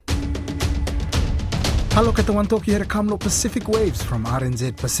Halo katawantok here Kamlo Pacific Waves from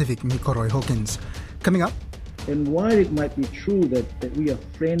RNZ Pacific, Mikoroy Hawkins. Coming up. And while it might be true that we are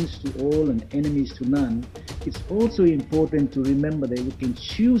friends to all and enemies to none, it's also important to remember that we can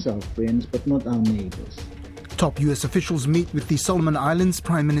choose our friends but not our neighbors. Top US officials meet with the Solomon Islands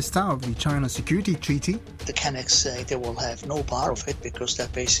Prime Minister of the China Security Treaty. The Kanaks say they will have no part of it because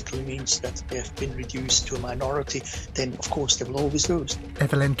that basically means that they have been reduced to a minority. Then, of course, they will always lose.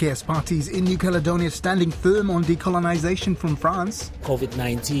 FLNKS parties in New Caledonia standing firm on decolonization from France.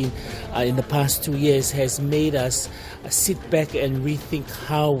 COVID-19 in the past 2 years has made us sit back and rethink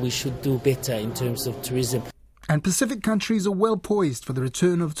how we should do better in terms of tourism. And Pacific countries are well poised for the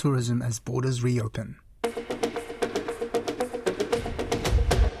return of tourism as borders reopen.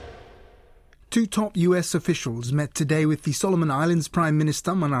 Two top US officials met today with the Solomon Islands Prime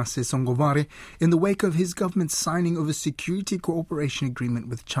Minister Manasseh Songovare in the wake of his government's signing of a security cooperation agreement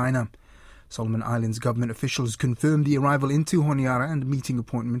with China. Solomon Islands government officials confirmed the arrival into Honiara and meeting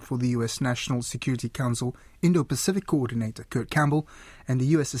appointment for the US National Security Council Indo-Pacific Coordinator Kurt Campbell and the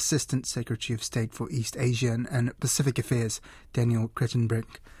US Assistant Secretary of State for East Asian and Pacific Affairs Daniel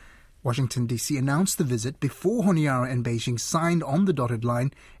Kritenbrink. Washington, D.C. announced the visit before Honiara and Beijing signed on the dotted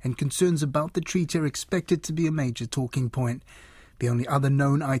line, and concerns about the treaty are expected to be a major talking point. The only other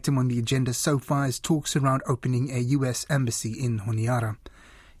known item on the agenda so far is talks around opening a U.S. embassy in Honiara.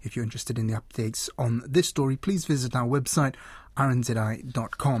 If you're interested in the updates on this story, please visit our website,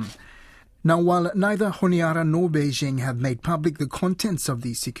 rnzi.com. Now, while neither Honiara nor Beijing have made public the contents of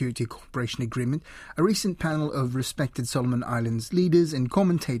the Security Cooperation Agreement, a recent panel of respected Solomon Islands leaders and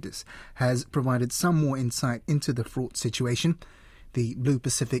commentators has provided some more insight into the fraught situation. The Blue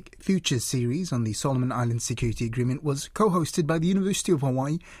Pacific Futures series on the Solomon Islands Security Agreement was co-hosted by the University of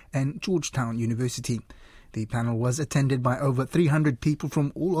Hawaii and Georgetown University. The panel was attended by over 300 people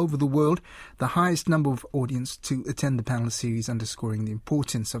from all over the world, the highest number of audience to attend the panel series, underscoring the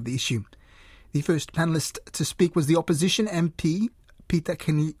importance of the issue. The first panelist to speak was the opposition MP, Peter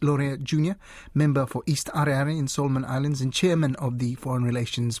Kenny Lorea Jr., member for East Areare in Solomon Islands and chairman of the Foreign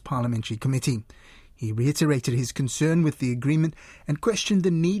Relations Parliamentary Committee. He reiterated his concern with the agreement and questioned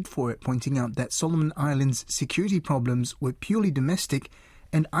the need for it, pointing out that Solomon Islands' security problems were purely domestic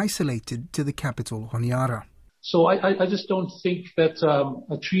and isolated to the capital, Honiara. So I just don't think that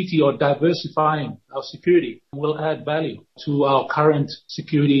a treaty or diversifying our security will add value to our current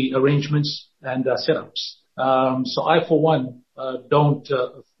security arrangements and setups. So I, for one, don't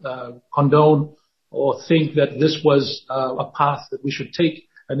condone or think that this was a path that we should take,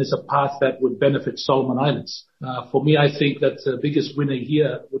 and it's a path that would benefit Solomon Islands. For me, I think that the biggest winner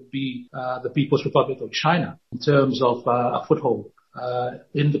here would be the People's Republic of China in terms of a foothold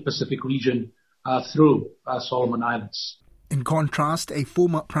in the Pacific region through Solomon Islands. In contrast, a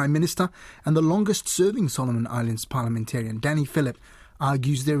former Prime Minister and the longest-serving Solomon Islands parliamentarian, Danny Phillip,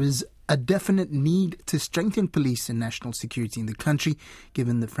 argues there is a definite need to strengthen police and national security in the country,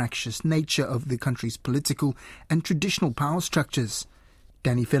 given the fractious nature of the country's political and traditional power structures.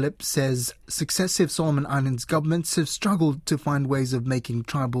 Danny Phillip says successive Solomon Islands governments have struggled to find ways of making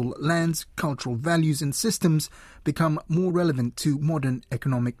tribal lands, cultural values and systems become more relevant to modern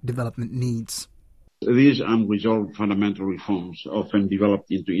economic development needs. These unresolved fundamental reforms often develop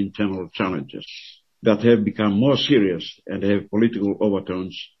into internal challenges that have become more serious and have political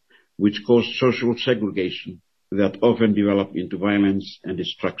overtones which cause social segregation that often develop into violence and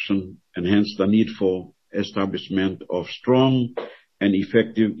destruction, and hence the need for establishment of strong and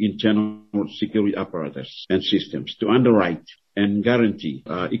effective internal security apparatus and systems to underwrite and guarantee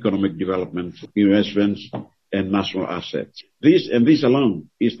economic development, investments, and national assets. This alone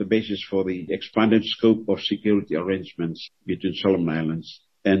is the basis for the expanded scope of security arrangements between Solomon Islands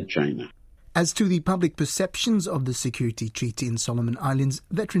and China. As to the public perceptions of the security treaty in Solomon Islands,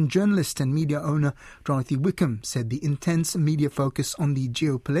 veteran journalist and media owner Dorothy Wickham said the intense media focus on the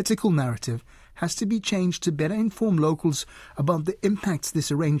geopolitical narrative has to be changed to better inform locals about the impacts this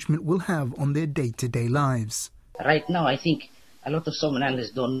arrangement will have on their day-to-day lives. Right now, I think a lot of Solomon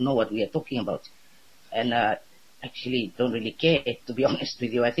Islanders don't know what we are talking about, and actually don't really care, to be honest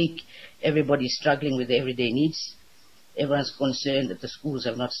with you. I think everybody's struggling with their everyday needs. Everyone's concerned that the schools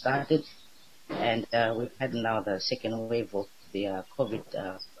have not started, and we've had now the second wave of the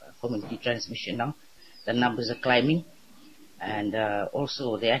COVID community transmission now. The numbers are climbing, and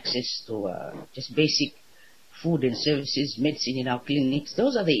also the access to just basic food and services, medicine in our clinics.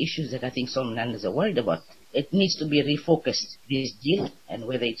 Those are the issues that I think Solomon Islanders are worried about. It needs to be refocused, this deal, and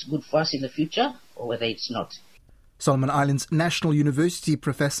whether it's good for us in the future or whether it's not. Solomon Islands National University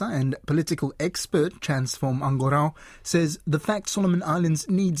professor and political expert Transform Angorao says the fact Solomon Islands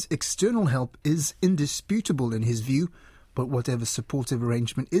needs external help is indisputable in his view, but whatever supportive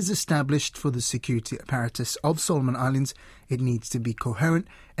arrangement is established for the security apparatus of Solomon Islands, it needs to be coherent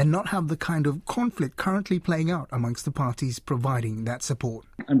and not have the kind of conflict currently playing out amongst the parties providing that support.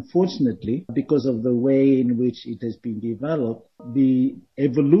 Unfortunately, because of the way in which it has been developed, the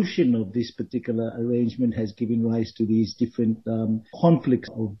evolution of this particular arrangement has given rise to these different conflicts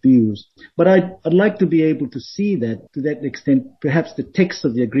of views. But I'd like to be able to see that, to that extent, perhaps the text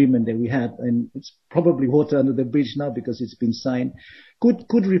of the agreement that we have, and it's probably water under the bridge now because it's been signed,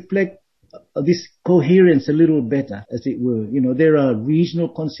 could reflect this coherence a little better, as it were. You know, there are regional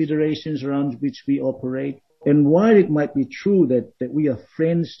considerations around which we operate. And while it might be true that we are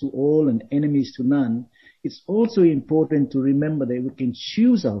friends to all and enemies to none, it's also important to remember that we can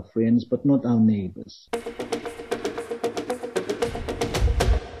choose our friends but not our neighbors.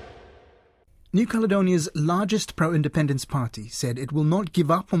 New Caledonia's largest pro-independence party said it will not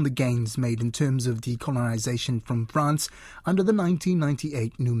give up on the gains made in terms of decolonisation from France under the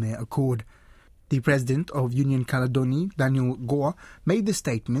 1998 Nouméa Accord. The president of Union Caledonian, Daniel Goa, made the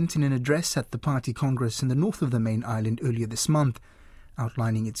statement in an address at the party congress in the north of the main island earlier this month,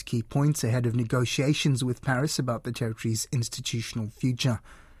 outlining its key points ahead of negotiations with Paris about the territory's institutional future.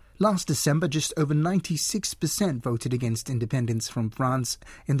 Last December, just over 96% voted against independence from France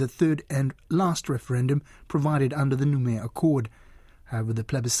in the third and last referendum provided under the Nouméa Accord. However, the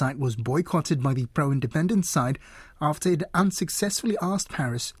plebiscite was boycotted by the pro-independence side after it unsuccessfully asked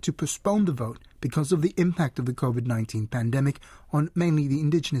Paris to postpone the vote because of the impact of the COVID-19 pandemic on mainly the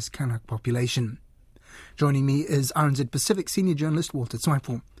indigenous Kanak population. Joining me is RNZ Pacific senior journalist Walter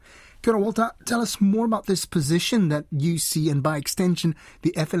Zweifel. Kia ora, Walter, tell us more about this position that you see and by extension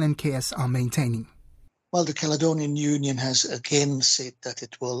the FLNKS are maintaining. Well, the Caledonian Union has again said that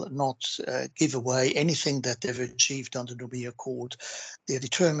it will not give away anything that they've achieved under the Nouméa Accord. They're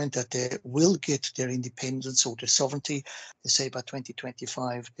determined that they will get their independence or their sovereignty. They say by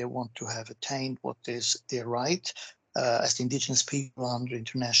 2025 they want to have attained what is their right as the indigenous people under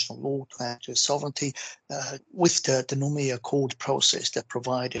international law to have their sovereignty with the Nouméa Accord process that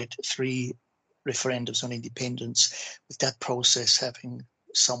provided 3 referendums on independence. With that process having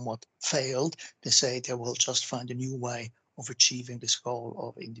somewhat failed, they say they will just find a new way of achieving this goal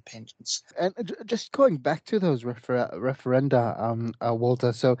of independence. And just going back to those referenda,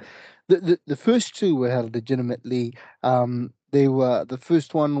 Walter, so the first 2 were held legitimately. The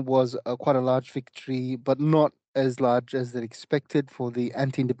first one was quite a large victory, but not as large as they expected for the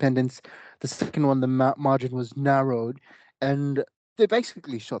anti-independence. The second one, the margin was narrowed, and they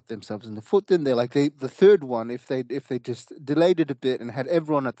basically shot themselves in the foot. Then the third one, if they just delayed it a bit and had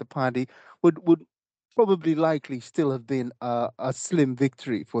everyone at the party, would probably likely still have been a slim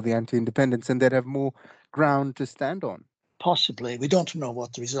victory for the anti-independence, and they'd have more ground to stand on. Possibly. We don't know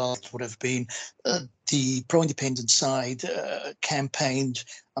what the result would have been. The pro-independence side campaigned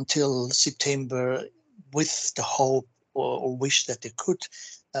until September with the hope or wish that they could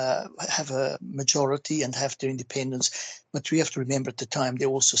have a majority and have their independence. But we have to remember at the time they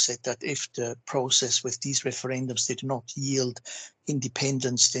also said that if the process with these referendums did not yield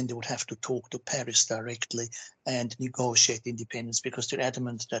independence, then they would have to talk to Paris directly and negotiate independence, because they're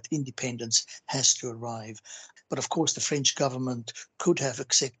adamant that independence has to arrive. But of course, the French government could have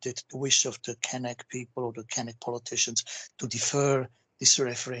accepted the wish of the Kanak people or the Kanak politicians to defer this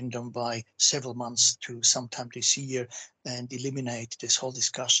referendum by several months to sometime this year and eliminate this whole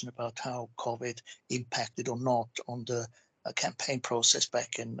discussion about how COVID impacted or not on the campaign process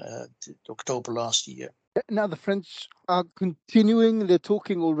back in October last year. Now the French are continuing. They're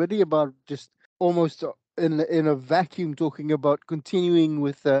talking already about just almost in a vacuum, talking about continuing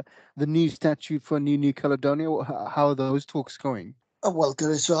with the new statute for New Caledonia. How are those talks going? Well, there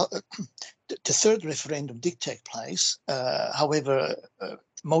is the third referendum did take place. However,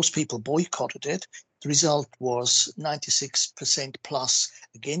 most people boycotted it. The result was 96% plus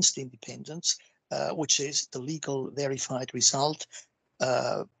against independence, which is the legal verified result.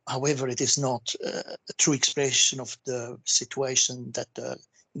 However, it is not a true expression of the situation that the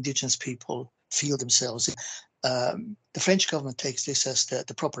indigenous people feel themselves in. The French government takes this as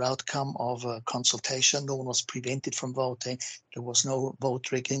the proper outcome of a consultation. No one was prevented from voting. There was no vote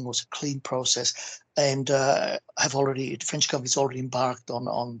rigging. It was a clean process. And the French government has already embarked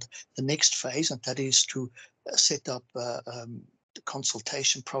on the next phase, and that is to set up the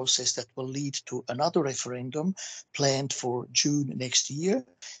consultation process that will lead to another referendum planned for June next year,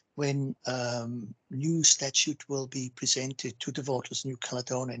 when new statute will be presented to the voters of New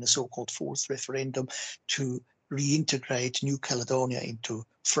Caledonia in a so-called 4th referendum to reintegrate New Caledonia into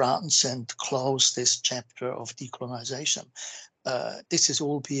France and close this chapter of decolonization. This is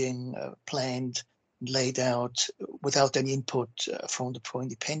all being planned, laid out without any input from the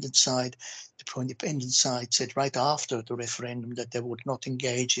pro-independence side. The pro-independence side said right after the referendum that they would not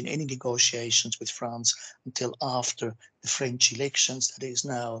engage in any negotiations with France until after the French elections. That is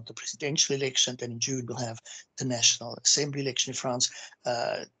now the presidential election. Then in June we'll have the National Assembly election in France.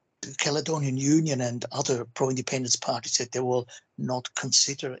 The Caledonian Union and other pro-independence parties said they will not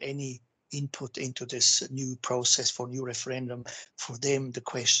consider any input into this new process for new referendum. For them, the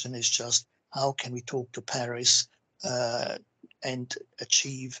question is just how can we talk to Paris and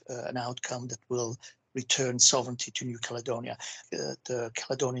achieve an outcome that will return sovereignty to New Caledonia. The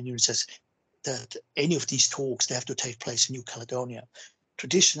Caledonian Union says that any of these talks, they have to take place in New Caledonia.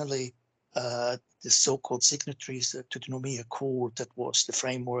 Traditionally, the so-called signatories to the Nouméa Accord, that was the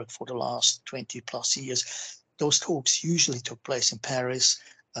framework for the last 20 plus years, those talks usually took place in Paris.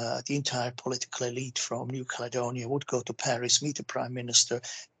 The entire political elite from New Caledonia would go to Paris, meet the Prime Minister,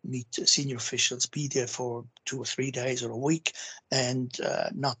 meet senior officials, be there for 2 or 3 days or a week, and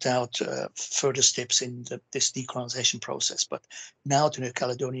knock out further steps in this decolonization process. But now the New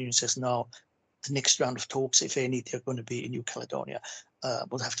Caledonian says, no, the next round of talks, if any, they're going to be in New Caledonia.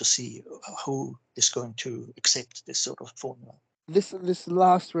 We'll have to see who is going to accept this sort of formula. This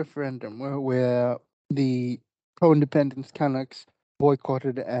last referendum where the pro-independence Kanaks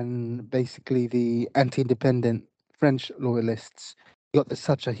boycotted and basically the anti-independent French loyalists got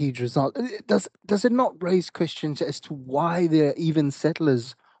such a huge result. Does it not raise questions as to why there are even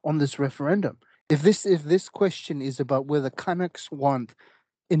settlers on this referendum? If this question is about whether Kanaks want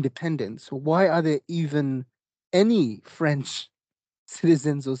independence, why are there even any French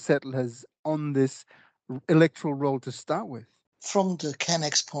citizens or settlers on this electoral roll to start with? From the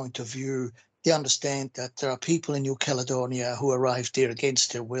Kanaks point of view, they understand that there are people in New Caledonia who arrived there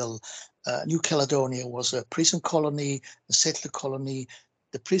against their will. New Caledonia was a prison colony, a settler colony.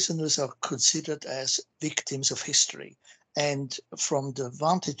 The prisoners are considered as victims of history. And from the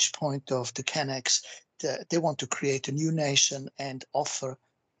vantage point of the Kanaks, they want to create a new nation and offer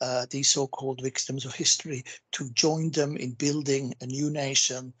these so-called victims of history to join them in building a new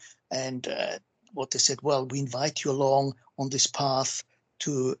nation. And what they said, well, we invite you along on this path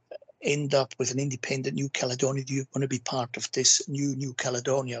to end up with an independent New Caledonia. Do you want to be part of this New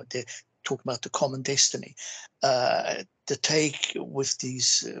Caledonia? They talk about the common destiny. The take with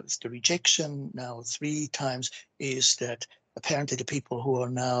these, the rejection now 3 times, is that apparently the people who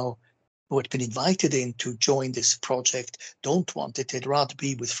had been invited in to join this project don't want it. They'd rather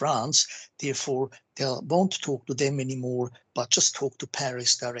be with France. Therefore, they won't talk to them anymore, but just talk to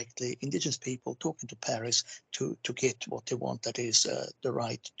Paris directly. Indigenous people talking to Paris to get what they want, that is the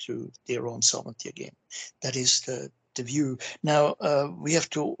right to their own sovereignty again. That is the view. Now, we have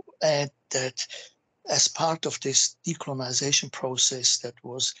to add that as part of this decolonization process that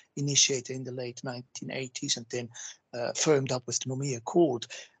was initiated in the late 1980s and then firmed up with the Nouméa Accord,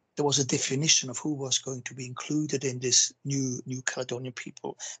 there was a definition of who was going to be included in this New Caledonian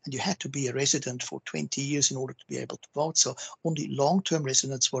people. And you had to be a resident for 20 years in order to be able to vote. So only long-term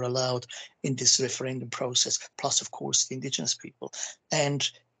residents were allowed in this referendum process, plus, of course, the indigenous people. And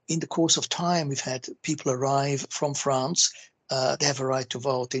in the course of time, we've had people arrive from France. They have a right to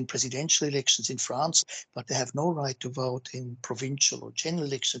vote in presidential elections in France, but they have no right to vote in provincial or general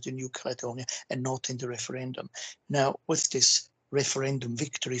elections in New Caledonia and not in the referendum. Now, with this referendum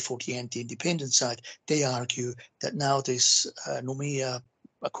victory for the anti-independence side, they argue that now this Nouméa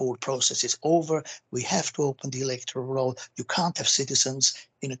Accord process is over. We have to open the electoral roll. You can't have citizens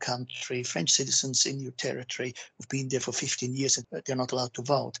in a country, French citizens in your territory who've been there for 15 years and they're not allowed to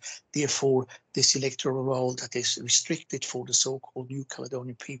vote. Therefore, this electoral roll that is restricted for the so-called New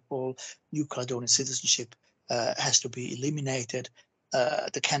Caledonian people, New Caledonian citizenship, has to be eliminated.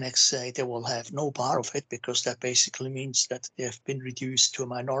 The Kanaks say they will have no bar of it because that basically means that they have been reduced to a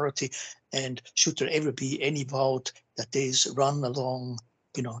minority. And should there ever be any vote that is run along,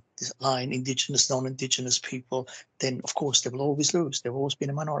 this line, indigenous, non-indigenous people, then of course they will always lose. They've always been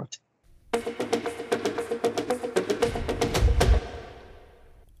a minority.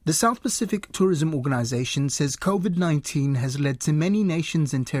 The South Pacific Tourism Organization says COVID-19 has led to many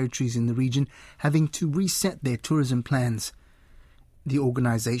nations and territories in the region having to reset their tourism plans. The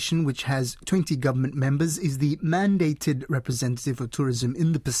organization, which has 20 government members, is the mandated representative for tourism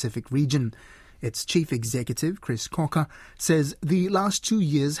in the Pacific region. Its chief executive, Chris Cocker, says the last 2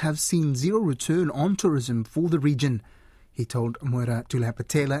 years have seen zero return on tourism for the region. He told Moira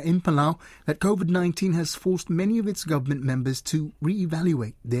Tulapatela in Palau that COVID-19 has forced many of its government members to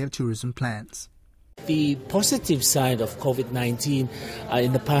reevaluate their tourism plans. The positive side of COVID-19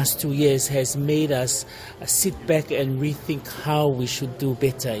 in the past 2 years has made us sit back and rethink how we should do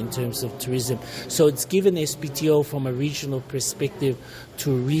better in terms of tourism. So it's given SPTO from a regional perspective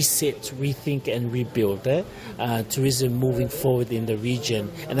to reset, rethink and rebuild tourism moving forward in the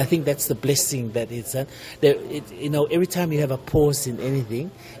region. And I think that's the blessing that it's every time you have a pause in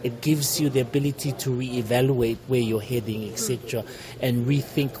anything, it gives you the ability to reevaluate where you're heading, etc., and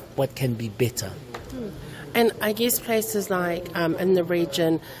rethink what can be better. And I guess places like in the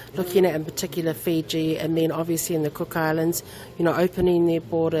region, looking at in particular Fiji and then obviously in the Cook Islands, opening their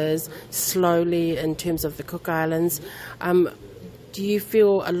borders slowly in terms of the Cook Islands. Do you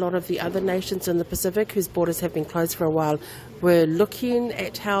feel a lot of the other nations in the Pacific whose borders have been closed for a while were looking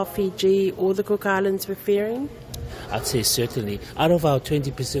at how Fiji or the Cook Islands were faring? I'd say certainly. Out of our 20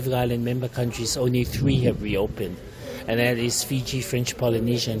 Pacific Island member countries, only 3 have reopened. And that is Fiji, French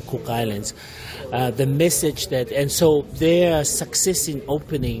Polynesia, and Cook Islands. The message so their success in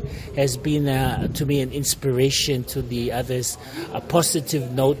opening has been, to me, an inspiration to the others, a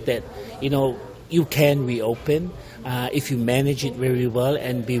positive note that, you can reopen if you manage it very well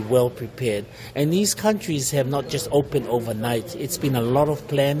and be well prepared. And these countries have not just opened overnight. It's been a lot of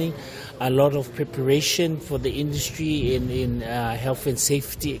planning, a lot of preparation for the industry in health and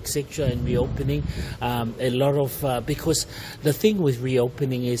safety, etc., and reopening. A lot of because the thing with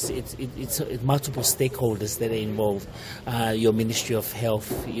reopening is it's multiple stakeholders that are involved. Your Ministry of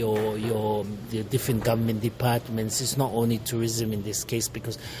Health, the different government departments. It's not only tourism in this case,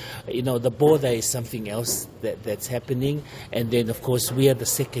 because the border is something else that's happening, and then of course we are the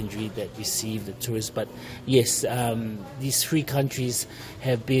secondary that receive the tourists. But yes, these 3 countries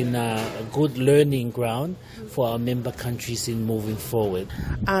have been a good learning ground for our member countries in moving forward.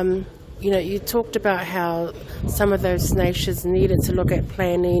 You talked about how some of those nations needed to look at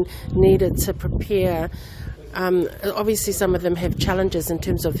planning, needed to prepare. Obviously, some of them have challenges in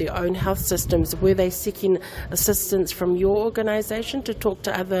terms of their own health systems. Were they seeking assistance from your organisation to talk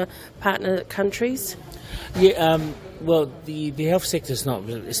to other partner countries? Yeah, well, the health sector is not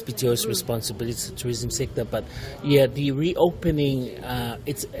SPTO's responsibility, it's the tourism sector, but yeah, the reopening,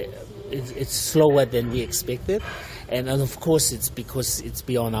 it's slower than we expected. And of course, it's because it's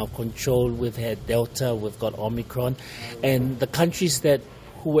beyond our control. We've had Delta, we've got Omicron, and the countries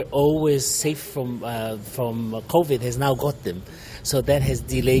who were always safe from COVID has now got them. So that has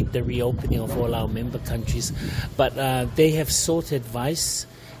delayed the reopening of all our member countries. But they have sought advice,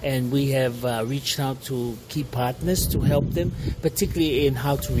 and we have reached out to key partners to help them, particularly in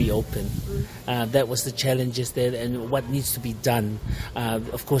how to reopen. That was the challenges there and what needs to be done.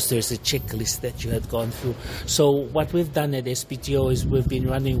 Of course, there's a checklist that you had gone through. So what we've done at SPTO is we've been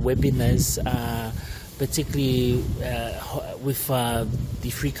running webinars, particularly with the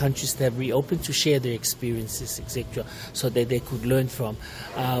 3 countries that have reopened, to share their experiences, etc., so that they could learn from.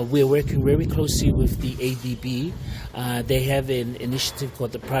 We're working very closely with the ADB. They have an initiative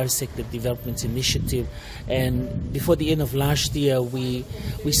called the Private Sector Development Initiative, and before the end of last year, we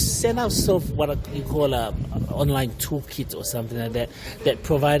sent out sort of what you call an online toolkit or something like that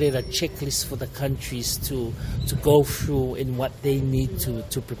provided a checklist for the countries to go through in what they need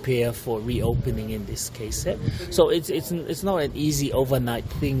to prepare for reopening in this case. So it's not an easy overnight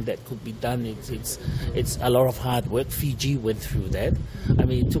thing that could be done. It's a lot of hard work. Fiji went through that. I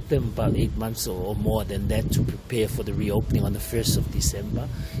mean, it took them about 8 months or more than that to prepare for the reopening on the 1st of December.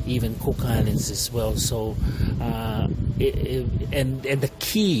 Even Cook Islands as well. So and the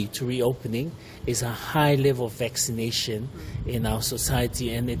key to reopening is a high level of vaccination in our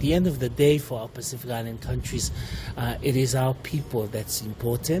society. And at the end of the day, for our Pacific Island countries, it is our people that's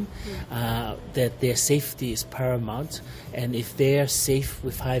important, that their safety is paramount. And if they are safe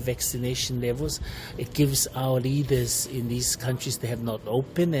with high vaccination levels, it gives our leaders in these countries that have not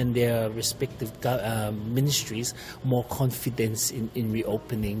opened and their respective ministries more confidence in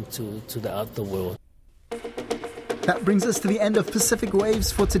reopening to the outer world. That brings us to the end of Pacific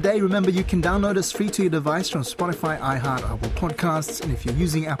Waves for today. Remember, you can download us free to your device from Spotify, iHeart, Apple Podcasts. And if you're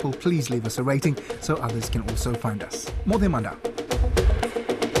using Apple, please leave us a rating so others can also find us. More than Manda.